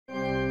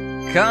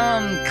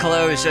Come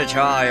closer,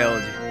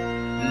 child.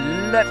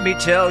 Let me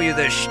tell you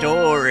the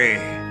story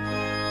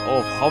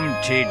of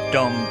Humpty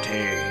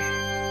Dumpty.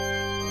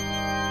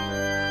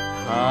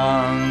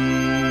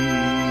 Humpty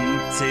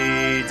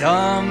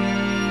Dumpty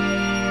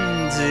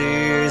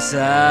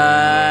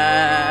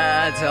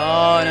sat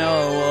on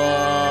a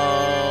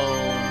wall.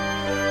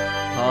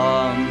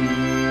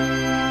 Humpty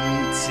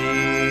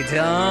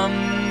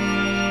Dumpty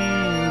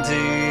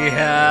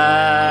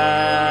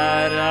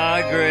had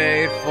a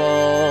great fall.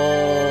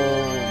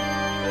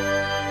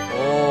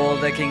 All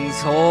the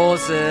king's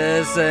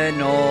horses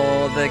and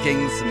all the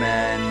king's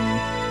men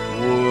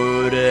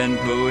wouldn't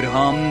put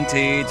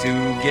Humpty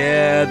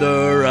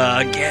together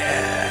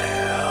again,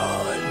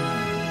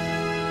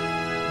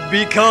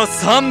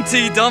 because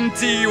Humpty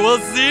Dumpty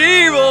was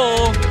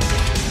evil.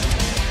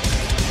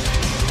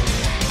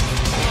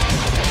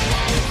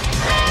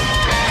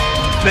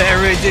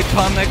 Buried deep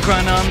on the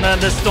ground under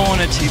the stone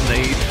that he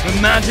laid, the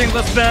magic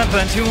was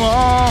rampant to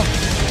all.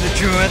 The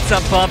druids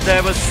above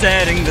there were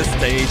setting the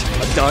stage,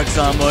 a dark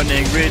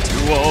summoning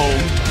ritual.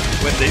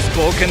 When they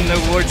spoke in the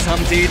words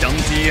Humpty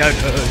Dumpty had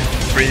heard,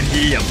 free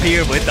he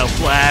appeared with a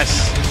flash.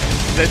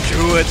 The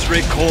druids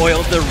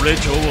recoiled, the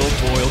ritual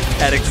foiled,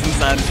 Erickson's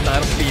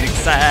style beating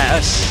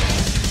sash.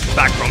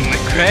 Back from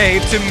the grave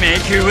to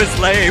make you a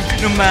slave,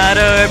 no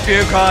matter if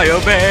you cry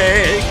or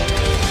beg.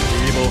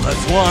 Evil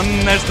has won,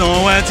 there's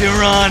nowhere to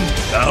run,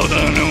 bow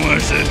down and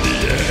worship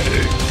the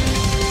egg.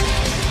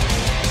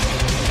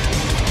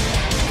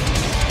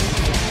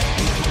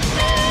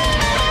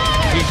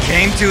 He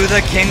came to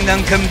the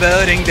kingdom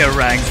converting the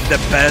ranks, the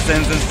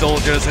peasants and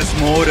soldiers, his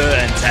mortar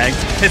and tanks.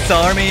 His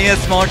army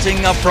is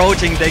marching,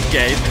 approaching the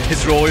gate.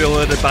 His royal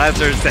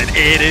advisor said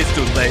it is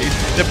too late.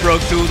 They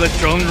broke through the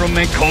throne room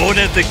and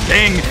cornered the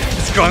king.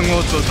 His strong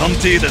words was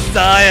Humpty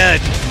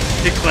desired.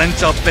 He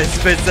clenched up his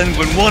fist and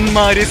with one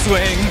mighty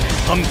swing,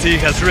 Humpty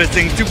has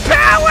risen to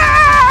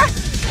power!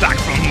 Back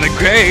from the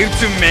grave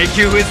to make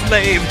you his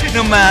slave,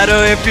 no matter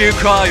if you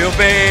cry or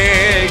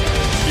beg.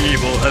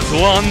 Evil has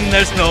won,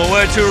 there's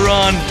nowhere to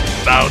run,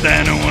 bow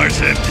down and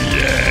worship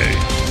the egg.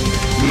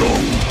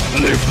 Long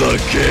live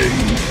the king!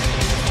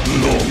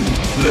 Long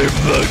live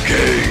the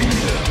king!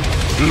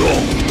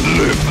 Long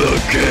live the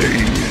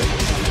king!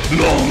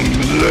 Long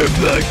live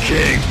the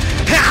king!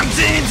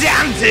 Humpty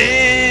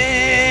Dumpty!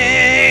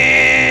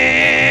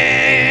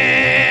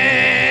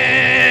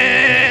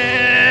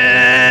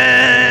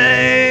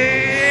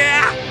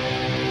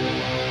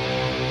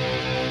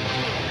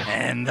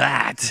 And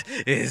that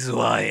is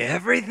why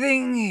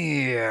everything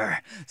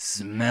here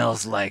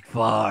smells like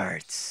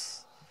farts.